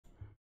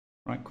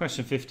Right,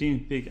 question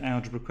 15, big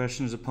algebra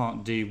question, is a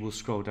part D we'll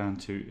scroll down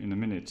to in a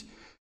minute.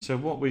 So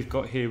what we've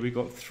got here, we've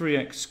got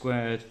 3x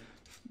squared,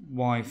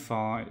 y to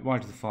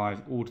the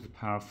 5, all to the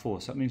power of 4.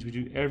 So that means we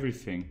do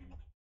everything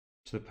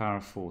to the power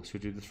of 4. So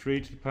we do the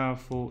 3 to the power of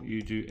 4,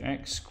 you do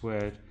x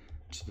squared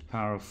to the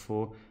power of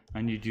 4,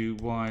 and you do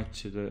y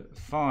to the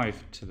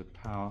 5 to the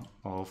power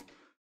of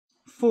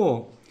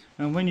 4.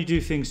 And when you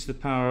do things to the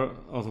power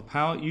of a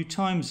power, you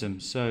times them.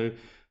 So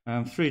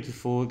 3 to the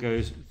 4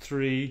 goes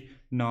 3,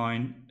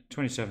 9,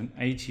 27,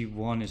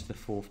 81 is the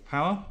fourth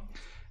power.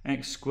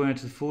 X squared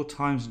to the 4,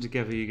 times them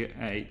together you get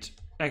 8.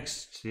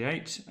 X to the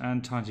 8,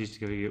 and times these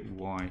together you get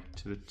y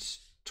to the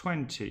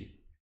 20.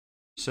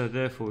 So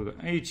therefore we've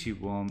got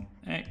 81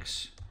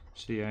 x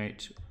to the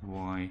 8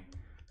 y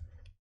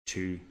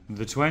to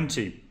the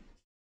 20.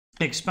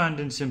 Expand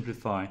and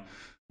simplify.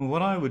 Well,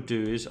 what I would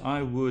do is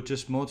I would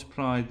just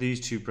multiply these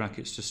two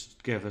brackets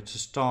together to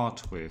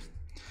start with.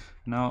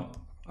 Now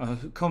a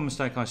common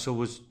mistake I saw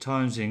was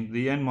timesing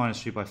the n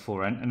minus 3 by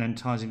 4n and then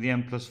timesing the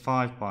n plus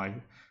 5 by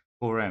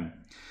 4m.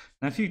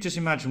 Now if you just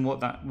imagine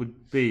what that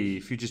would be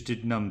if you just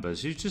did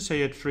numbers, you just say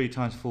you had 3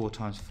 times 4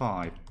 times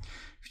 5.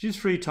 If you do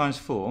 3 times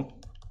 4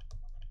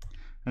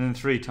 and then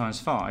 3 times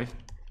 5 and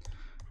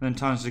then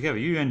times together,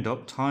 you end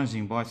up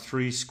timesing by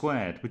 3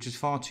 squared, which is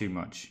far too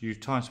much. You've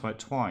times by it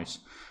twice.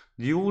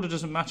 The order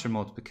doesn't matter in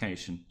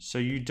multiplication, so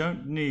you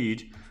don't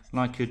need,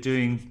 like you're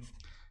doing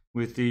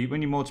with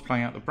when you're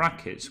multiplying out the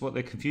brackets, what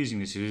they're confusing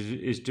this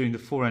is doing the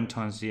 4n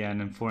times the n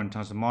and 4n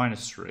times the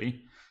minus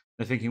 3.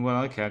 They're thinking,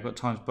 well, okay, I've got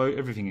times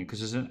everything in because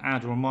there's an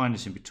add or a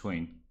minus in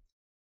between.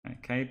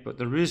 Okay, but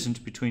there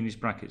isn't between these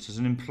brackets. There's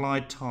an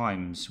implied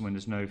times when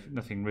there's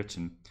nothing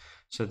written.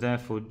 So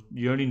therefore,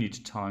 you only need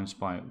to times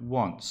by it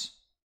once.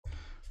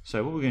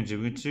 So what we're going to do,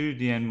 we're going to do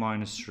the n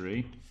minus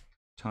 3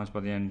 times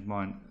by the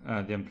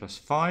n plus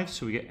 5.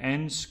 So we get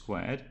n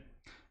squared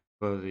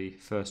for the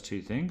first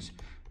two things.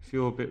 If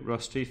you're a bit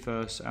rusty,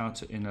 first,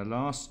 outer, inner,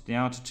 last. The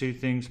outer two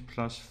things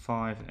plus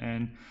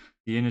 5n,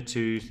 the inner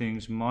two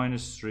things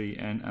minus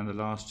 3n, and the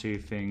last two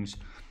things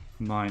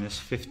minus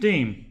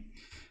 15.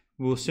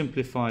 We'll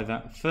simplify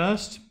that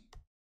first.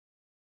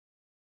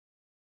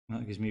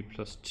 That gives me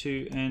plus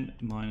 2n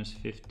minus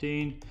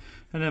 15,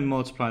 and then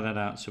multiply that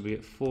out. So we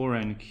get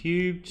 4n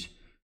cubed.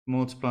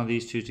 Multiply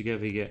these two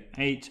together, you get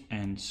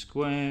 8n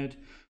squared.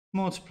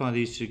 Multiply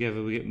these two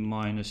together, we get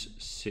minus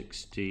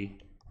 60n.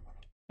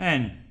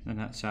 And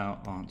that's our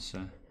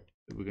answer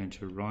that we're going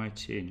to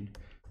write in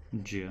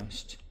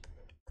just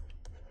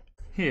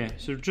here.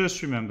 So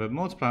just remember,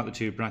 multiply out the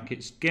two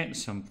brackets, get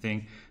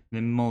something,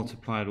 then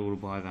multiply it all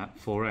by that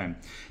 4n.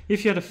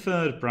 If you had a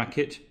third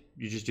bracket,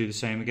 you just do the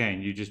same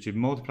again. You just do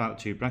multiply out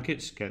the two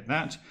brackets, get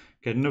that,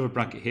 get another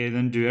bracket here,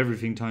 then do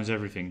everything times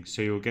everything.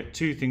 So you'll get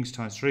 2 things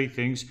times 3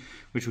 things,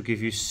 which will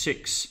give you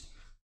 6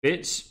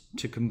 bits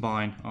to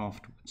combine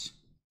afterwards.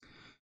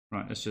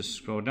 Right, let's just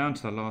scroll down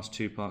to the last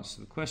two parts of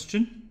the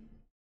question.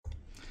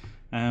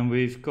 And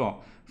we've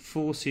got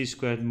 4c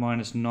squared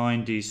minus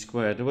 9d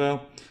squared.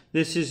 Well,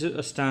 this is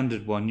a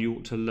standard one you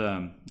ought to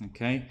learn,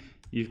 okay?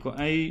 You've got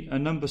a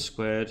number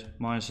squared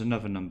minus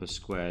another number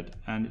squared,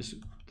 and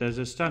there's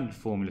a standard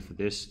formula for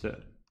this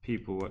that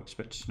people are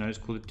expected to know. It's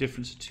called the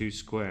difference of two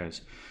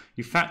squares.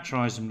 You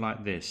factorize them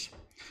like this,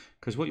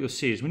 because what you'll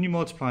see is when you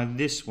multiply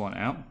this one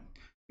out,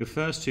 your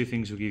first two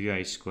things will give you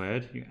a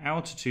squared, your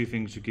outer two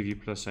things will give you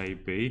plus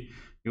ab,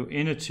 your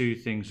inner two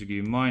things will give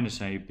you minus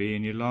ab,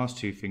 and your last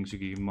two things will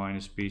give you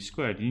minus b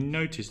squared. You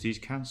notice these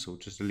cancel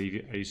just to leave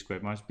you a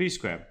squared minus b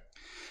squared.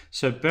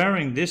 So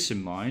bearing this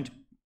in mind,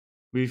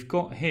 we've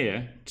got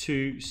here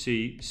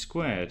 2c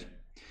squared.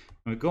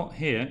 And we've got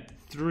here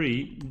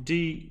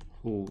 3d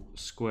all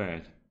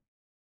squared.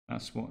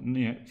 That's what,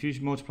 if you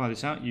multiply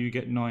this out, you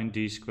get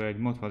 9d squared.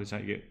 You multiply this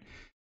out, you get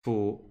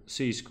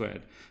 4c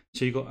squared.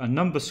 So you've got a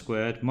number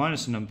squared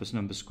minus a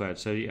number squared.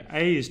 So your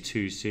a is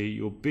 2c,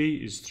 your b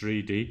is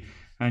 3d,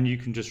 and you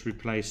can just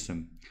replace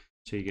them.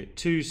 So you get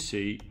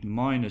 2c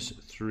minus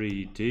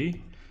 3d,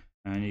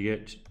 and you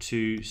get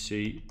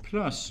 2c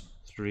plus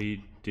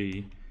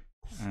 3d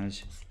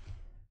as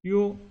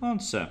your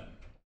answer.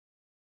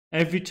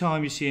 Every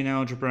time you see an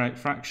algebraic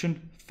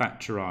fraction,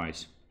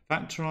 factorize.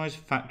 Factorize,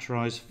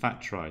 factorize,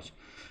 factorize.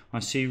 I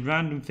see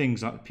random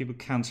things like people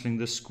cancelling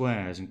the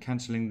squares and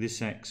cancelling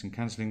this x and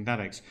cancelling that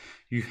x.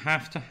 You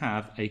have to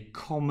have a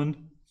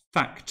common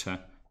factor,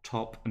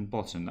 top and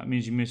bottom. That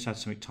means you must have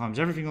something times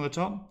everything on the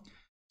top,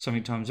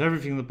 something times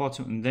everything on the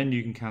bottom, and then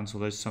you can cancel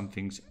those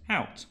somethings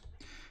out.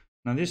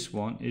 Now this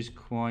one is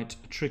quite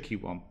a tricky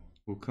one.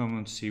 We'll come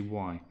on to see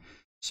why.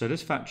 So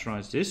let's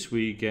factorize this.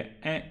 We get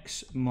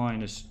x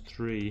minus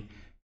 3,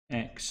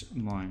 x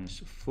minus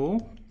 4.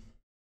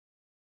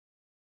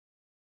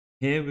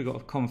 Here we've got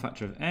a common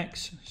factor of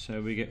x,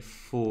 so we get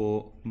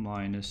 4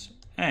 minus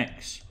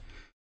x.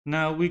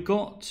 Now we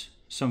got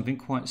something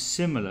quite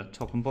similar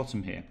top and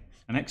bottom here,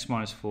 an x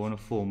minus 4 and a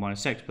 4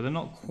 minus x, but they're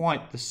not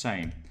quite the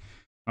same.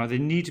 Right, they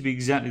need to be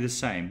exactly the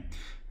same.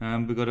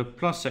 We've got a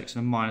plus x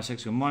and a minus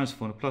x, we've got a minus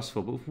 4 and a plus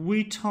 4, but if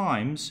we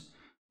times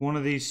one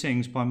of these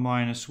things by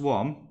minus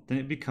 1, then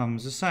it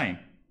becomes the same.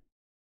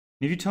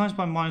 If you times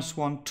by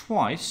 -1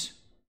 twice,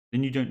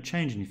 then you don't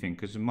change anything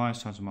because the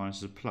minus times a minus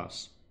is a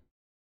plus.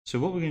 So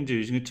what we're going to do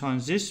is we're going to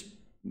times this.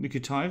 We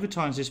could either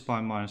times this by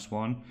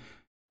 -1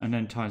 and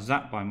then times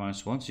that by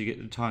 -1, so you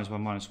get the times by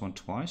 -1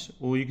 twice,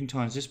 or you can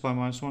times this by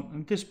 -1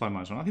 and this by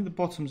 -1. I think the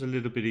bottom's a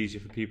little bit easier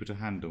for people to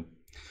handle.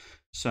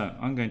 So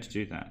I'm going to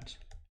do that.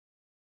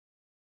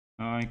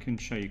 I can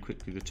show you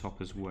quickly the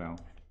top as well.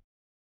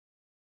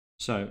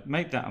 So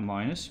make that a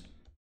minus.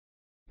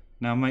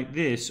 Now make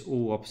this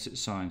all opposite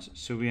signs.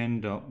 So we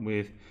end up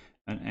with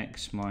an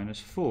x minus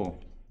 4.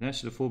 There,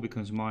 so the 4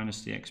 becomes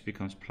minus, the x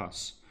becomes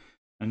plus.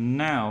 And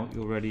now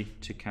you're ready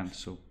to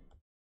cancel,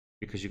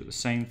 because you've got the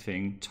same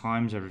thing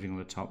times everything on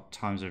the top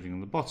times everything on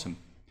the bottom.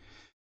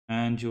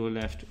 And you're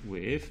left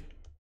with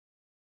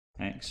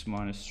x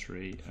minus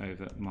 3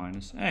 over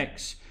minus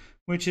x,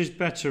 which is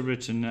better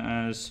written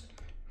as,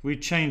 if we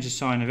change the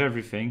sign of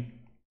everything,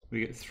 we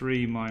get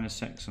 3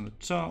 minus x on the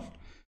top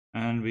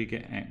and we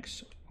get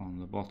x on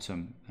the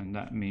bottom, and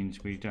that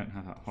means we don't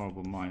have that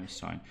horrible minus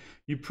sign.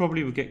 You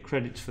probably would get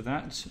credit for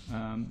that.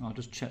 I'll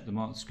just check the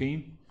mark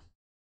scheme.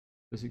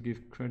 Does it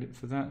give credit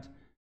for that?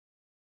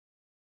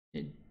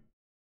 It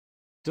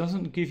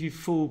doesn't give you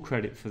full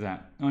credit for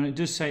that, and it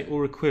does say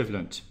or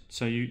equivalent.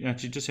 So you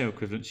actually just say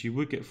equivalent, so you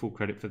would get full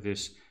credit for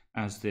this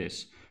as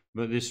this,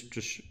 but this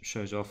just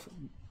shows off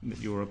that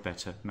you're a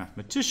better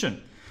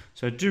mathematician.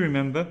 So do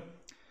remember,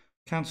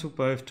 cancel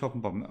both top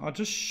and bottom. I'll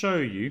just show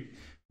you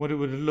what it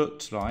would have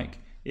looked like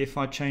if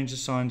I change the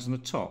signs on the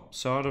top.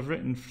 So I'd have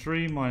written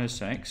 3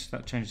 minus x,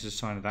 that changes the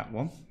sign of that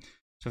one.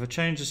 So if I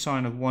change the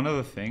sign of one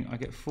other thing, I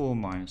get 4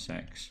 minus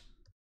x,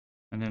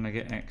 and then I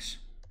get x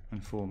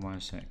and 4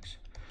 minus x.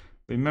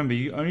 But remember,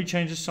 you only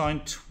change the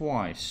sign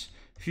twice.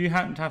 If you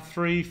happen to have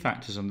 3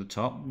 factors on the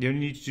top, you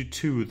only need to do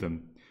 2 of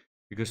them,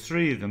 because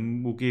 3 of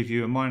them will give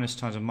you a minus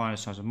times a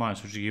minus times a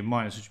minus, which will give you a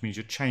minus, which means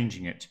you're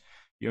changing it.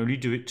 You only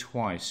do it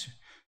twice.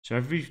 So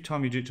every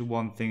time you do it to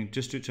one thing,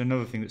 just do it to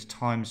another thing that's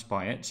times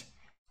by it,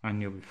 and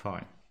you'll be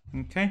fine.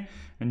 Okay?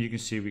 And you can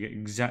see we get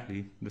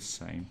exactly the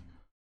same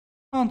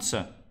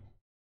answer.